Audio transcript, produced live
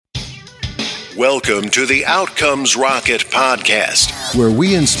Welcome to the Outcomes Rocket podcast, where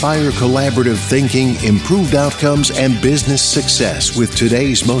we inspire collaborative thinking, improved outcomes, and business success with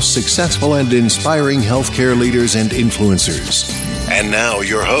today's most successful and inspiring healthcare leaders and influencers. And now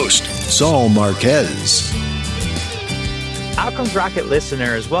your host, Saul Marquez. Outcomes Rocket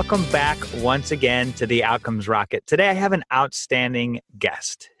listeners, welcome back once again to the Outcomes Rocket. Today I have an outstanding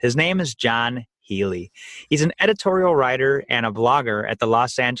guest. His name is John Healy. He's an editorial writer and a blogger at the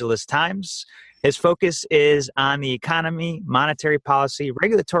Los Angeles Times. His focus is on the economy, monetary policy,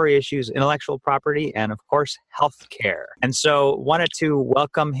 regulatory issues, intellectual property, and of course, healthcare. And so wanted to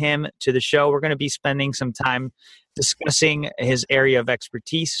welcome him to the show. We're going to be spending some time discussing his area of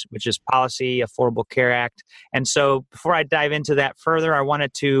expertise, which is policy, Affordable Care Act. And so before I dive into that further, I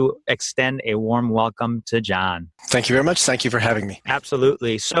wanted to extend a warm welcome to John. Thank you very much. Thank you for having me.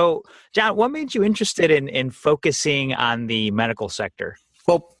 Absolutely. So, John, what made you interested in focusing on the medical sector?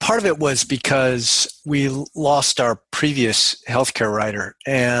 Well, part of it was because we lost our previous healthcare writer,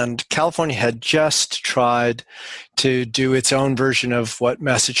 and California had just tried to do its own version of what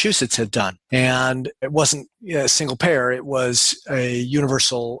Massachusetts had done. And it wasn't a single payer, it was a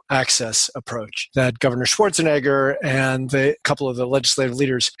universal access approach that Governor Schwarzenegger and a couple of the legislative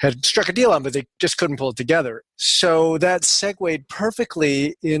leaders had struck a deal on, but they just couldn't pull it together. So that segued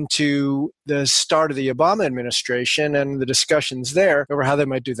perfectly into the start of the Obama administration and the discussions there over how they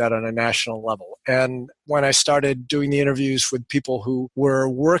might do that on a national level. And when I started doing the interviews with people who were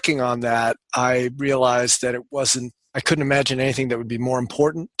working on that, I realized that I couldn't imagine anything that would be more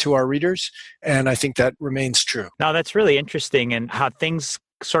important to our readers. And I think that remains true. Now, that's really interesting, and how things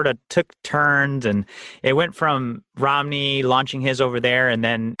sort of took turns, and it went from Romney launching his over there and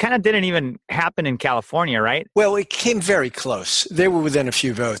then kind of didn't even happen in California, right? Well, it came very close. They were within a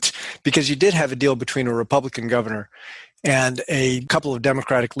few votes because you did have a deal between a Republican governor and a couple of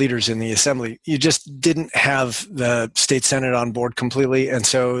Democratic leaders in the assembly. You just didn't have the state Senate on board completely, and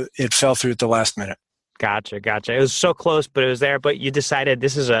so it fell through at the last minute. Gotcha. It was so close, but it was there. But you decided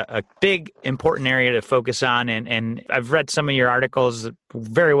this is a big, important area to focus on. And I've read some of your articles,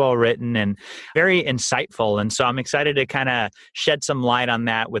 very well written and very insightful. And so I'm excited to kind of shed some light on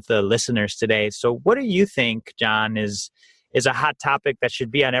that with the listeners today. So what do you think, John, is a hot topic that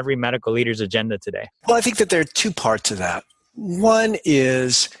should be on every medical leader's agenda today? Well, I think that there are two parts of that. One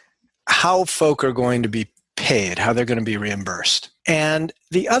is how folk are going to be paid, how they're going to be reimbursed. And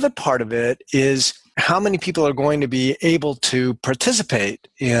the other part of it is how many people are going to be able to participate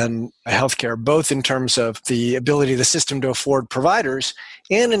in healthcare, both in terms of the ability of the system to afford providers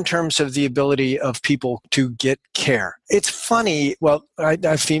and in terms of the ability of people to get care. It's funny, well, I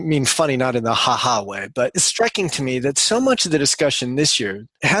mean funny not in the ha-ha way, but it's striking to me that so much of the discussion this year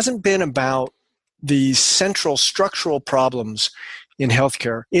hasn't been about the central structural problems in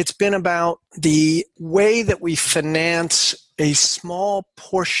healthcare. It's been about the way that we finance a small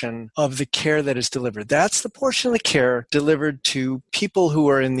portion of the care that is delivered. That's the portion of the care delivered to people who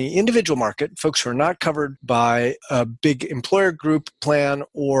are in the individual market, folks who are not covered by a big employer group plan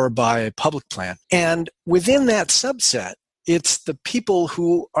or by a public plan. And within that subset, it's the people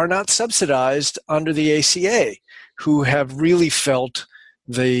who are not subsidized under the ACA who have really felt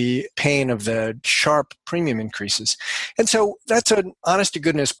the pain of the sharp premium increases. And so that's an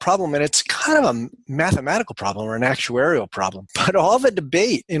honest-to-goodness problem, and it's kind of a mathematical problem or an actuarial problem. But all the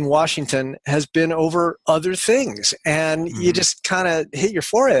debate in Washington has been over other things, and you just kind of hit your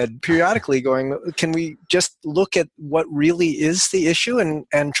forehead periodically going, can we just look at what really is the issue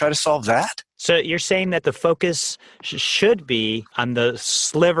and try to solve that? So you're saying that the focus should be on the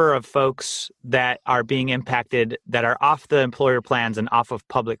sliver of folks that are being impacted that are off the employer plans and off of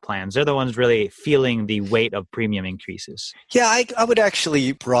public plans. They're the ones really feeling the weight of premium increases. Yeah, I would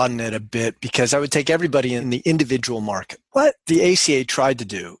actually broaden it a bit because I would take everybody in the individual market. What the ACA tried to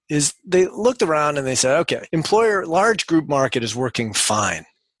do is they looked around and they said, okay, large group market is working fine.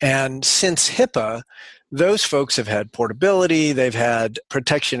 And since HIPAA, those folks have had portability, they've had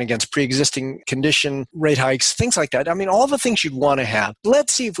protection against pre-existing condition, rate hikes, things like that. I mean, all the things you'd want to have.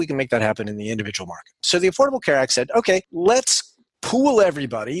 Let's see if we can make that happen in the individual market. So the Affordable Care Act said, okay, let's pool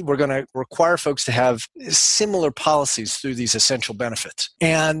everybody. We're going to require folks to have similar policies through these essential benefits.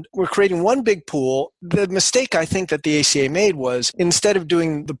 And we're creating one big pool. The mistake I think that the ACA made was instead of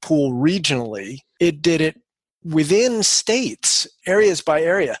doing the pool regionally, it did it within states, areas by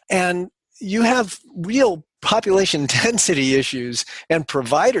area. And you have real population density issues and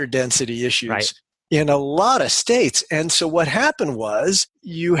provider density issues in a lot of states. And so what happened was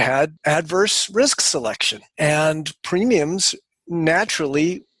you had adverse risk selection and premiums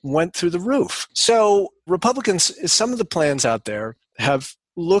naturally went through the roof. So Republicans, some of the plans out there have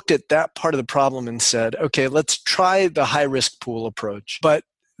looked at that part of the problem and said, okay, let's try the high-risk pool approach. But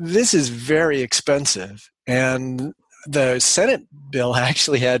this is very expensive. And the Senate bill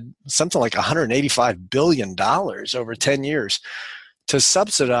actually had something like $185 billion over 10 years to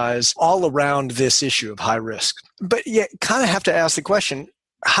subsidize all around this issue of high risk. But you kind of have to ask the question,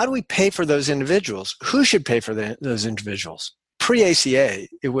 how do we pay for those individuals? Who should pay for those individuals? Pre-ACA,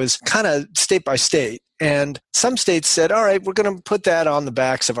 it was kind of state by state. And some states said, all right, we're going to put that on the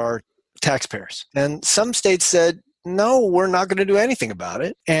backs of our taxpayers. And some states said, no, we're not going to do anything about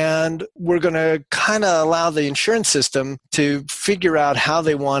it. And we're going to kind of allow the insurance system to figure out how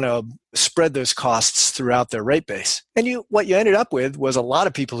they want to spread those costs throughout their rate base. And what you ended up with was a lot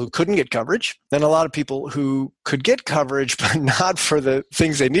of people who couldn't get coverage, then a lot of people who could get coverage, but not for the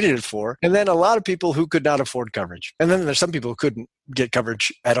things they needed it for, and then a lot of people who could not afford coverage. And then there's some people who couldn't get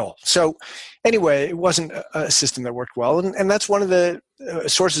coverage at all. So anyway, it wasn't a system that worked well. And that's one of the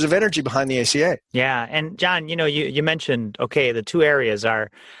sources of energy behind the ACA. Yeah. And John, you mentioned, okay, the two areas are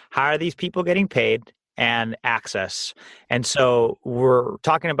how are these people getting paid and access. And so we're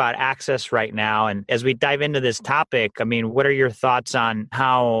talking about access right now. And as we dive into this topic, I mean, what are your thoughts on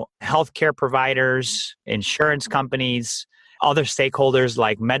how healthcare providers, insurance companies, other stakeholders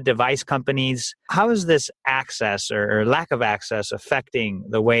like med device companies, how is this access or lack of access affecting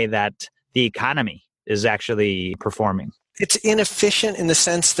the way that the economy is actually performing? It's inefficient in the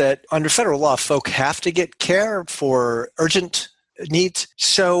sense that under federal law, folk have to get care for urgent needs.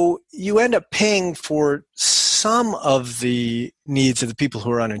 So you end up paying for some of the needs of the people who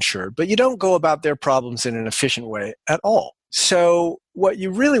are uninsured, but you don't go about their problems in an efficient way at all. So what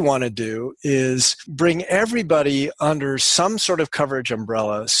you really want to do is bring everybody under some sort of coverage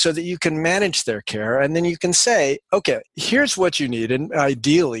umbrella so that you can manage their care. And then you can say, okay, here's what you need. And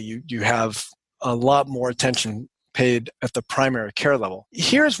ideally, you have a lot more attention paid at the primary care level.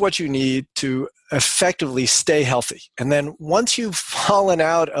 Here's what you need to effectively stay healthy. And then once you've fallen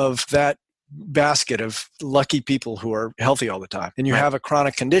out of that basket of lucky people who are healthy all the time and you have a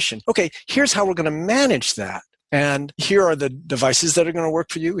chronic condition, okay, here's how we're going to manage that. And here are the devices that are going to work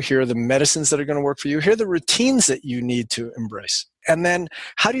for you. Here are the medicines that are going to work for you. Here are the routines that you need to embrace. And then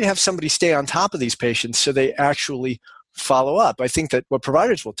how do you have somebody stay on top of these patients so they actually follow up? I think that what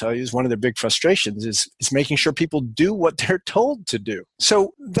providers will tell you is one of their big frustrations is making sure people do what they're told to do.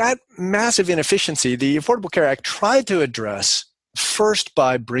 So that massive inefficiency, the Affordable Care Act tried to address first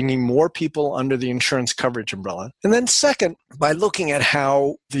by bringing more people under the insurance coverage umbrella, and then second by looking at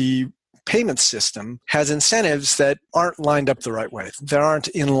how the payment system has incentives that aren't lined up the right way. They aren't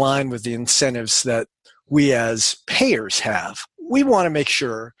in line with the incentives that we as payers have. We want to make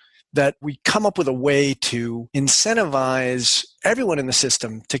sure that we come up with a way to incentivize everyone in the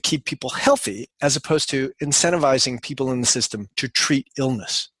system to keep people healthy as opposed to incentivizing people in the system to treat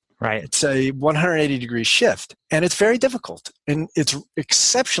illness. Right. It's a 180-degree shift, and it's very difficult. And it's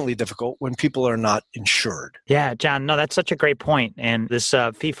exceptionally difficult when people are not insured. Yeah, John, no, that's such a great point. And this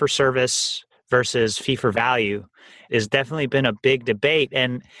fee-for-service versus fee-for-value has definitely been a big debate.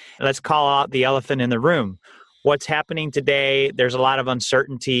 And let's call out the elephant in the room. What's happening today, there's a lot of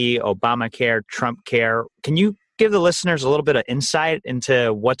uncertainty, Obamacare, Trump care. Can you give the listeners a little bit of insight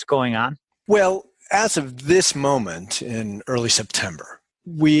into what's going on? Well, as of this moment in early September,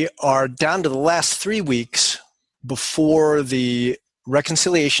 we are down to the last 3 weeks before the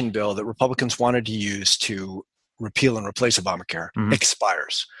reconciliation bill that Republicans wanted to use to repeal and replace Obamacare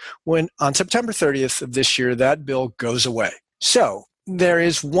expires. When on September 30th of this year, that bill goes away. So there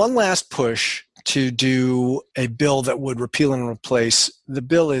is one last push to do a bill that would repeal and replace. The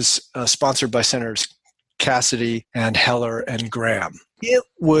bill is sponsored by Senators Cassidy and Heller and Graham. It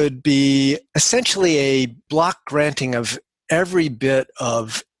would be essentially a block granting of every bit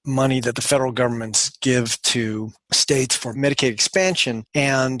of money that the federal governments give to states for Medicaid expansion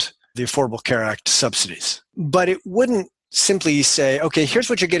and the Affordable Care Act subsidies. But it wouldn't simply say, okay, here's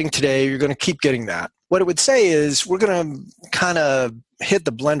what you're getting today, you're going to keep getting that. What it would say is we're going to kind of hit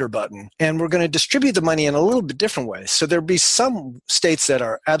the blender button and we're going to distribute the money in a little bit different way. So there'll be some states that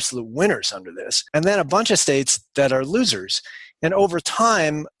are absolute winners under this, and then a bunch of states that are losers. And over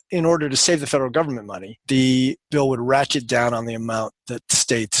time, in order to save the federal government money, the bill would ratchet down on the amount that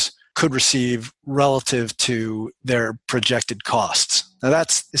states could receive relative to their projected costs. Now,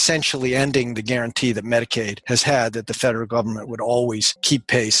 that's essentially ending the guarantee that Medicaid has had that the federal government would always keep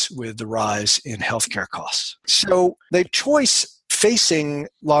pace with the rise in healthcare costs. So the choice facing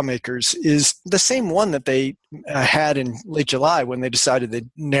lawmakers is the same one that they had in late July when they decided that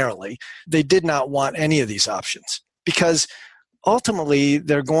narrowly they did not want any of these options, because ultimately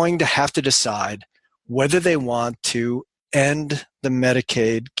they're going to have to decide whether they want to end the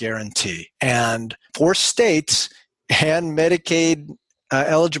Medicaid guarantee and force states and Medicaid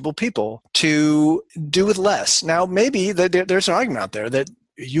eligible people to do with less. Now, maybe there's an argument out there that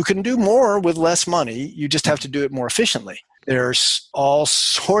you can do more with less money. You just have to do it more efficiently. There's all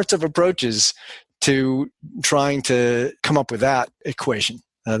sorts of approaches to trying to come up with that equation,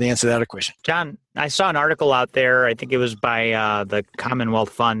 the answer to that equation. John, I saw an article out there, I think it was by the Commonwealth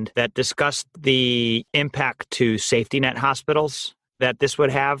Fund, that discussed the impact to safety net hospitals that this would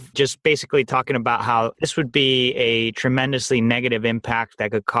have, just basically talking about how this would be a tremendously negative impact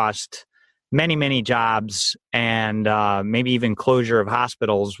that could cost many, many jobs and maybe even closure of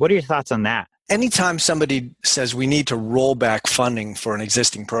hospitals. What are your thoughts on that? Anytime somebody says we need to roll back funding for an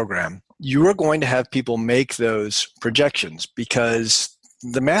existing program, you are going to have people make those projections because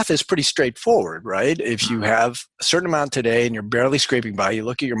the math is pretty straightforward, right? If you have a certain amount today and you're barely scraping by, you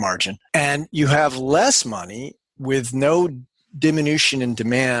look at your margin, and you have less money with no diminution in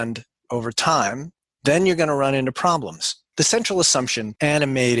demand over time, then you're going to run into problems. The central assumption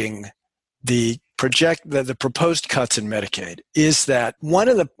animating the proposed cuts in Medicaid is that one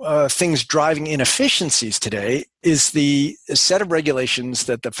of the things driving inefficiencies today is the set of regulations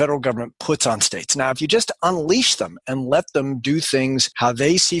that the federal government puts on states. Now, if you just unleash them and let them do things how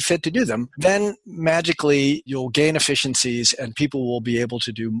they see fit to do them, then magically you'll gain efficiencies and people will be able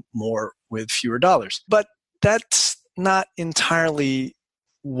to do more with fewer dollars. But that's not entirely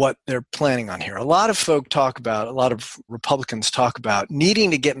what they're planning on here. A lot of Republicans talk about needing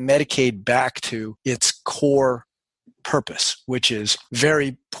to get Medicaid back to its core purpose, which is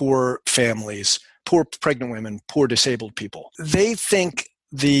very poor families, poor pregnant women, poor disabled people. They think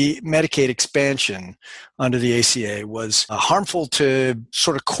the Medicaid expansion under the ACA was harmful to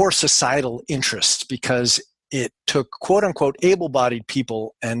sort of core societal interests because it took quote unquote able-bodied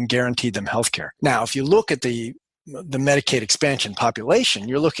people and guaranteed them health care. Now, if you look at the Medicaid expansion population,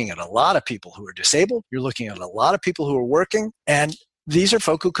 you're looking at a lot of people who are disabled, you're looking at a lot of people who are working, and these are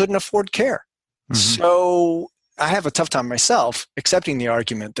folk who couldn't afford care. Mm-hmm. So I have a tough time myself accepting the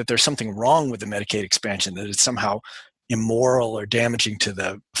argument that there's something wrong with the Medicaid expansion, that it's somehow immoral or damaging to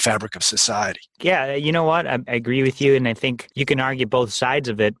the fabric of society. Yeah, you know what? I agree with you, and I think you can argue both sides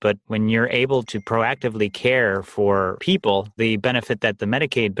of it, but when you're able to proactively care for people, the benefit that the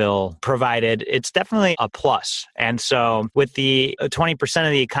Medicaid bill provided, it's definitely a plus. And so with the 20%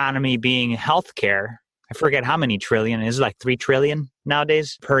 of the economy being healthcare, I forget how many trillion, is it like 3 trillion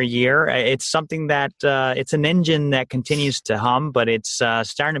nowadays per year? It's something that, it's an engine that continues to hum, but it's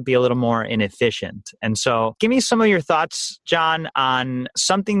starting to be a little more inefficient. And so give me some of your thoughts, John, on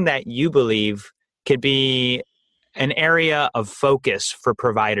something that you believe could be an area of focus for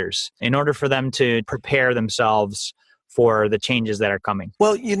providers in order for them to prepare themselves for the changes that are coming.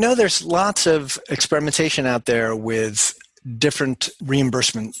 Well, there's lots of experimentation out there with different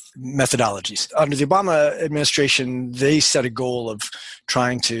reimbursement methodologies. Under the Obama administration, they set a goal of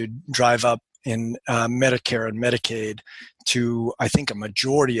trying to drive up in Medicare and Medicaid to, I think, a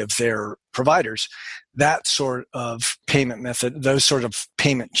majority of their providers, that sort of payment method, those sort of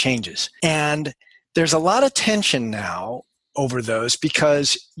payment changes. And there's a lot of tension now over those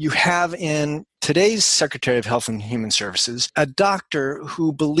because you have in today's Secretary of Health and Human Services a doctor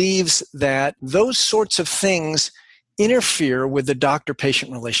who believes that those sorts of things interfere with the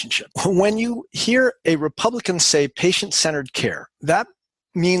doctor-patient relationship. When you hear a Republican say patient-centered care, that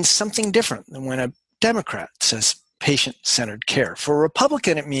means something different than when a Democrat says patient-centered care. For a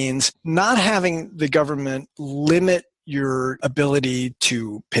Republican, it means not having the government limit your ability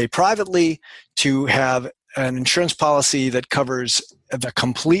to pay privately, to have an insurance policy that covers the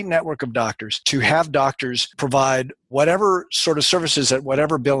complete network of doctors, to have doctors provide whatever sort of services at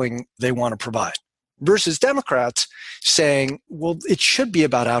whatever billing they want to provide. Versus Democrats saying, well, it should be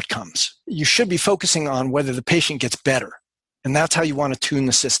about outcomes. You should be focusing on whether the patient gets better. And that's how you want to tune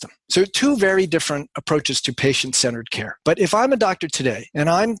the system. So 2 very different approaches to patient-centered care. But if I'm a doctor today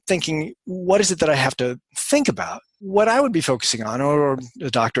and I'm thinking, what is it that I have to think about? What I would be focusing on, or a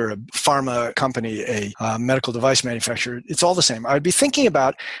doctor, a pharma company, a medical device manufacturer, it's all the same. I would be thinking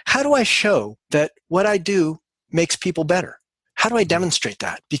about, how do I show that what I do makes people better? How do I demonstrate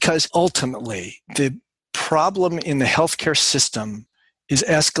that? Because ultimately, the problem in the healthcare system is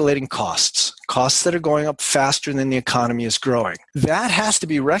escalating costs that are going up faster than the economy is growing. That has to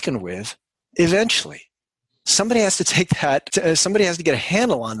be reckoned with eventually. Somebody has to take that, somebody has to get a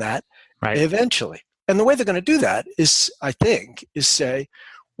handle on that eventually. And the way they're going to do that is, I think, is say,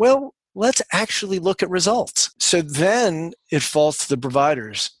 well, let's actually look at results. So then it falls to the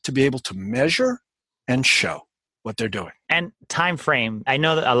providers to be able to measure and show. what they're doing. And time frame. I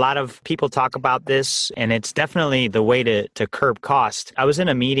know that a lot of people talk about this, and it's definitely the way to curb cost. I was in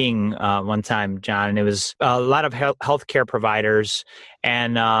a meeting one time, John, and it was a lot of healthcare providers,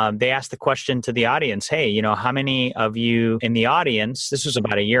 and they asked the question to the audience, hey, you know, how many of you in the audience, this was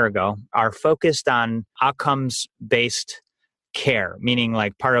about a year ago, are focused on outcomes-based care, meaning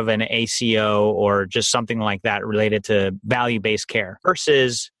like part of an ACO or just something like that related to value-based care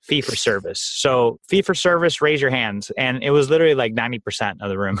versus fee-for-service. So fee-for-service, raise your hands. And it was literally like 90% of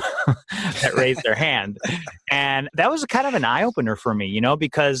the room that raised their hand. And that was kind of an eye-opener for me, you know,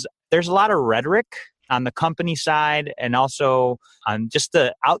 because there's a lot of rhetoric on the company side and also on just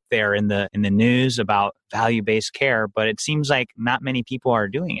the out there in the news about value-based care, but it seems like not many people are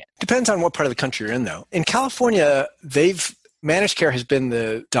doing it. Depends on what part of the country you're in, though. In California, managed care has been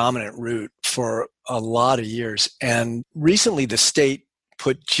the dominant route for a lot of years. And recently the state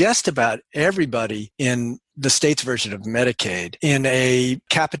put just about everybody in the state's version of Medicaid in a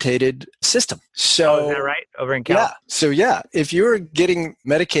capitated system. So, is that right? Over in California? Yeah. So yeah, if you're getting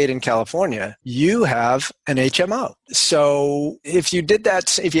Medicaid in California, you have an HMO. So if you did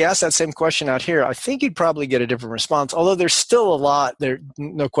that, if you asked that same question out here, I think you'd probably get a different response. Although there's still a lot there,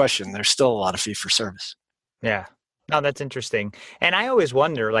 no question, there's still a lot of fee for service. Yeah. No, that's interesting. And I always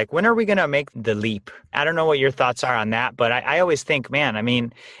wonder, like, when are we going to make the leap? I don't know what your thoughts are on that, but I always think, man, I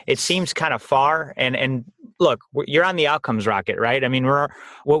mean, it seems kind of far. And look, you're on the outcomes rocket, right? I mean,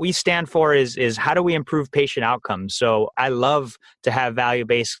 what we stand for is how do we improve patient outcomes? So I love to have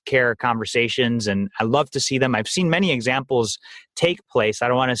value-based care conversations, and I love to see them. I've seen many examples take place. I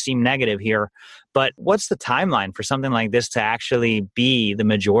don't want to seem negative here, but what's the timeline for something like this to actually be the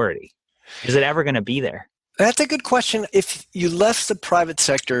majority? Is it ever going to be there? That's a good question. If you left the private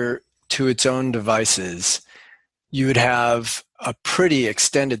sector to its own devices, you would have a pretty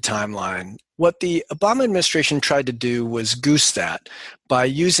extended timeline. What the Obama administration tried to do was goose that by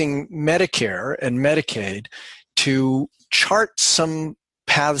using Medicare and Medicaid to chart some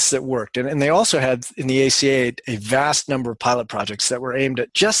paths that worked. And they also had in the ACA a vast number of pilot projects that were aimed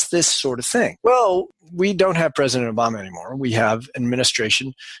at just this sort of thing. Well, we don't have President Obama anymore. We have an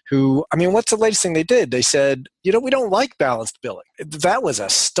administration who, I mean, what's the latest thing they did? They said, you know, we don't like balanced billing. That was a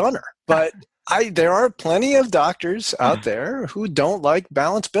stunner. But there are plenty of doctors out there who don't like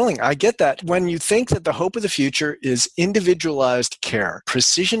balanced billing. I get that. When you think that the hope of the future is individualized care,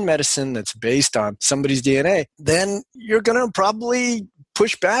 precision medicine that's based on somebody's DNA, then you're going to probably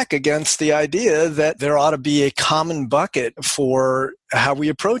push back against the idea that there ought to be a common bucket for how we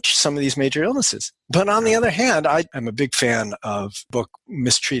approach some of these major illnesses. But on the other hand, I am a big fan of the book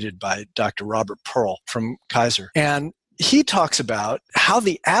Mistreated by Dr. Robert Pearl from Kaiser. And he talks about how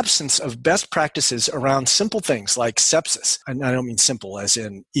the absence of best practices around simple things like sepsis, and I don't mean simple as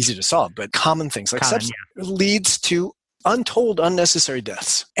in easy to solve, but common things like sepsis, leads to untold unnecessary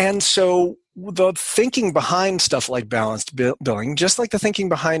deaths. And so the thinking behind stuff like balanced billing, just like the thinking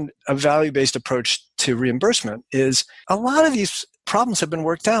behind a value-based approach to reimbursement, is a lot of these problems have been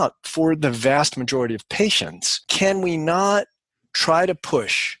worked out for the vast majority of patients. Can we not try to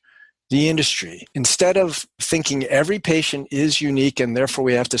push the industry, instead of thinking every patient is unique and therefore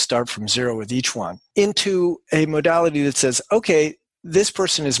we have to start from zero with each one, into a modality that says, okay, this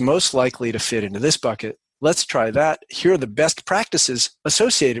person is most likely to fit into this bucket. Let's try that. Here are the best practices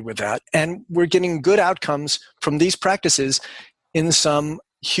associated with that. And we're getting good outcomes from these practices in some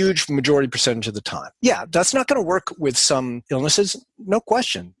huge majority percentage of the time. Yeah, that's not going to work with some illnesses, no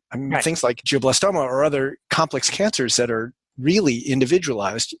question. I mean, right. Things like glioblastoma or other complex cancers that are really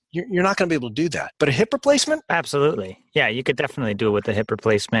individualized, you're not going to be able to do that. But a hip replacement? Absolutely. Yeah, you could definitely do it with a hip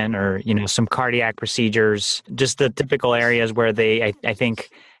replacement or, you know, some cardiac procedures, just the typical areas where they, I think,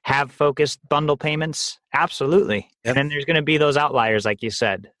 have focused bundle payments. Absolutely. Yep. And there's going to be those outliers, like you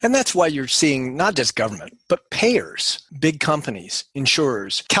said. And that's why you're seeing not just government, but payers, big companies,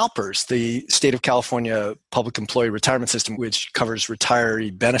 insurers, CalPERS, the state of California public employee retirement system, which covers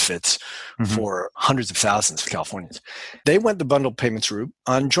retiree benefits for hundreds of thousands of Californians. They went the bundle payments route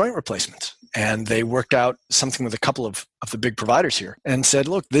on joint replacements. And they worked out something with a couple of the big providers here and said,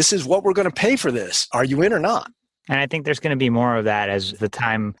 look, this is what we're going to pay for this. Are you in or not? And I think there's going to be more of that as the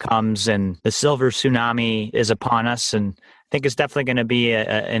time comes and the silver tsunami is upon us. And I think it's definitely going to be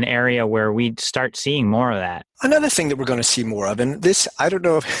an area where we start seeing more of that. Another thing that we're going to see more of, and this, I don't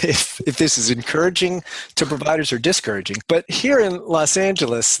know if this is encouraging to providers or discouraging, but here in Los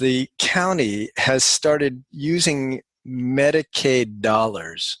Angeles, the county has started using Medicaid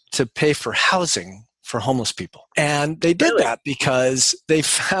dollars to pay for housing for homeless people. And they did that because they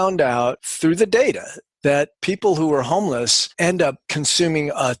found out through the data that people who are homeless end up consuming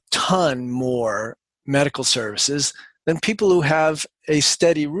a ton more medical services than people who have a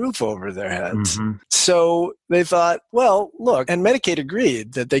steady roof over their heads. Mm-hmm. So they thought, well, look, and Medicaid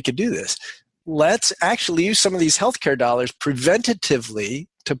agreed that they could do this. Let's actually use some of these healthcare dollars preventatively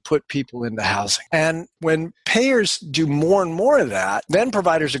to put people into housing. And when payers do more and more of that, then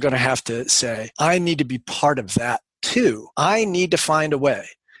providers are going to have to say, I need to be part of that too. I need to find a way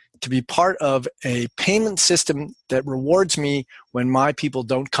to be part of a payment system that rewards me when my people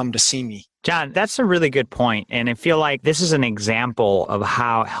don't come to see me. John, that's a really good point. And I feel like this is an example of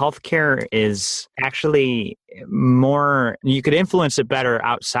how healthcare is actually more, you could influence it better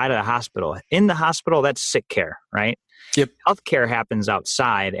outside of the hospital. In the hospital, that's sick care, right? Yep. Healthcare happens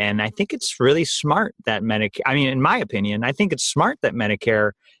outside. And I think it's really smart that Medicare, I mean, in my opinion, I think it's smart that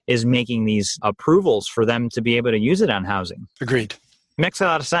Medicare is making these approvals for them to be able to use it on housing. Agreed. Makes a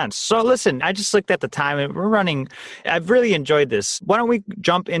lot of sense. So listen, I just looked at the time and we're running. I've really enjoyed this. Why don't we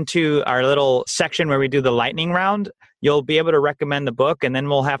jump into our little section where we do the lightning round? You'll be able to recommend the book and then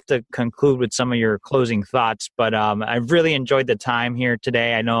we'll have to conclude with some of your closing thoughts. But I've really enjoyed the time here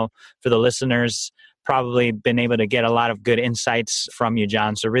today. I know for the listeners, probably been able to get a lot of good insights from you,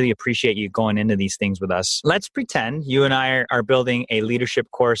 John. So really appreciate you going into these things with us. Let's pretend you and I are building a leadership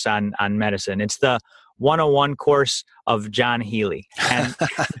course on medicine. It's the 101 course of John Healy.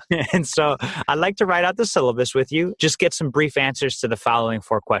 And so I'd like to write out the syllabus with you. Just get some brief answers to the following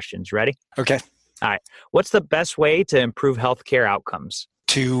 4 questions. Ready? Okay. All right. What's the best way to improve healthcare outcomes?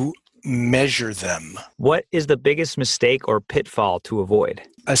 To measure them. What is the biggest mistake or pitfall to avoid?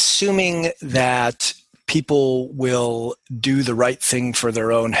 Assuming that people will do the right thing for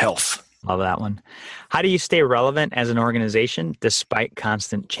their own health. Love that one. How do you stay relevant as an organization despite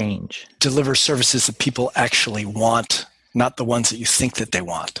constant change? Deliver services that people actually want, not the ones that you think that they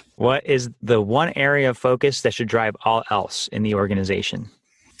want. What is the one area of focus that should drive all else in the organization?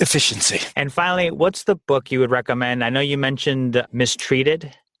 Efficiency. And finally, what's the book you would recommend? I know you mentioned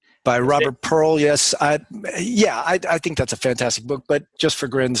Mistreated. By Robert Pearl, yes. I think that's a fantastic book, but just for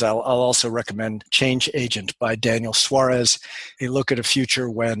grins, I'll also recommend Change Agent by Daniel Suarez, a look at a future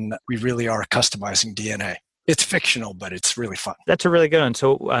when we really are customizing DNA. It's fictional, but it's really fun. That's a really good one.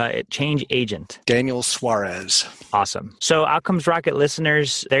 So Change Agent. Daniel Suarez. Awesome. So Outcomes Rocket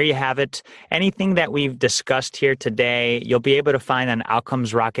listeners, there you have it. Anything that we've discussed here today, you'll be able to find on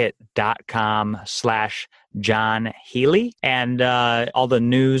outcomesrocket.com/John Healy, and all the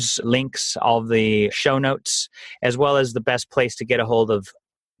news links, all the show notes, as well as the best place to get a hold of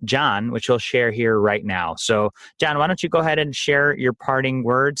John, which he'll share here right now. So, John, why don't you go ahead and share your parting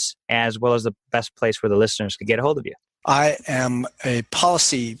words as well as the best place where the listeners could get a hold of you? I am a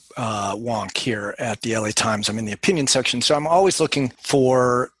policy wonk here at the LA Times. I'm in the opinion section, so I'm always looking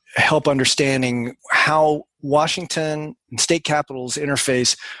for help understanding how Washington and state capitals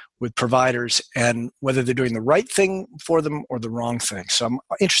interface with providers and whether they're doing the right thing for them or the wrong thing. So I'm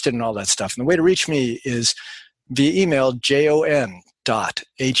interested in all that stuff. And the way to reach me is via email,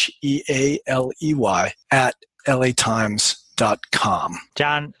 jon.healey@latimes.com.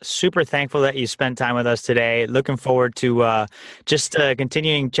 John, super thankful that you spent time with us today. Looking forward to just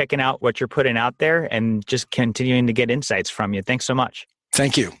continuing checking out what you're putting out there and just continuing to get insights from you. Thanks so much.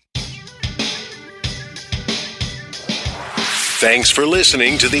 Thank you. Thanks for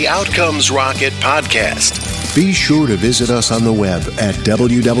listening to the Outcomes Rocket podcast. Be sure to visit us on the web at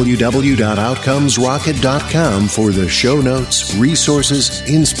www.outcomesrocket.com for the show notes, resources,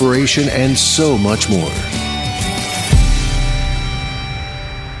 inspiration, and so much more.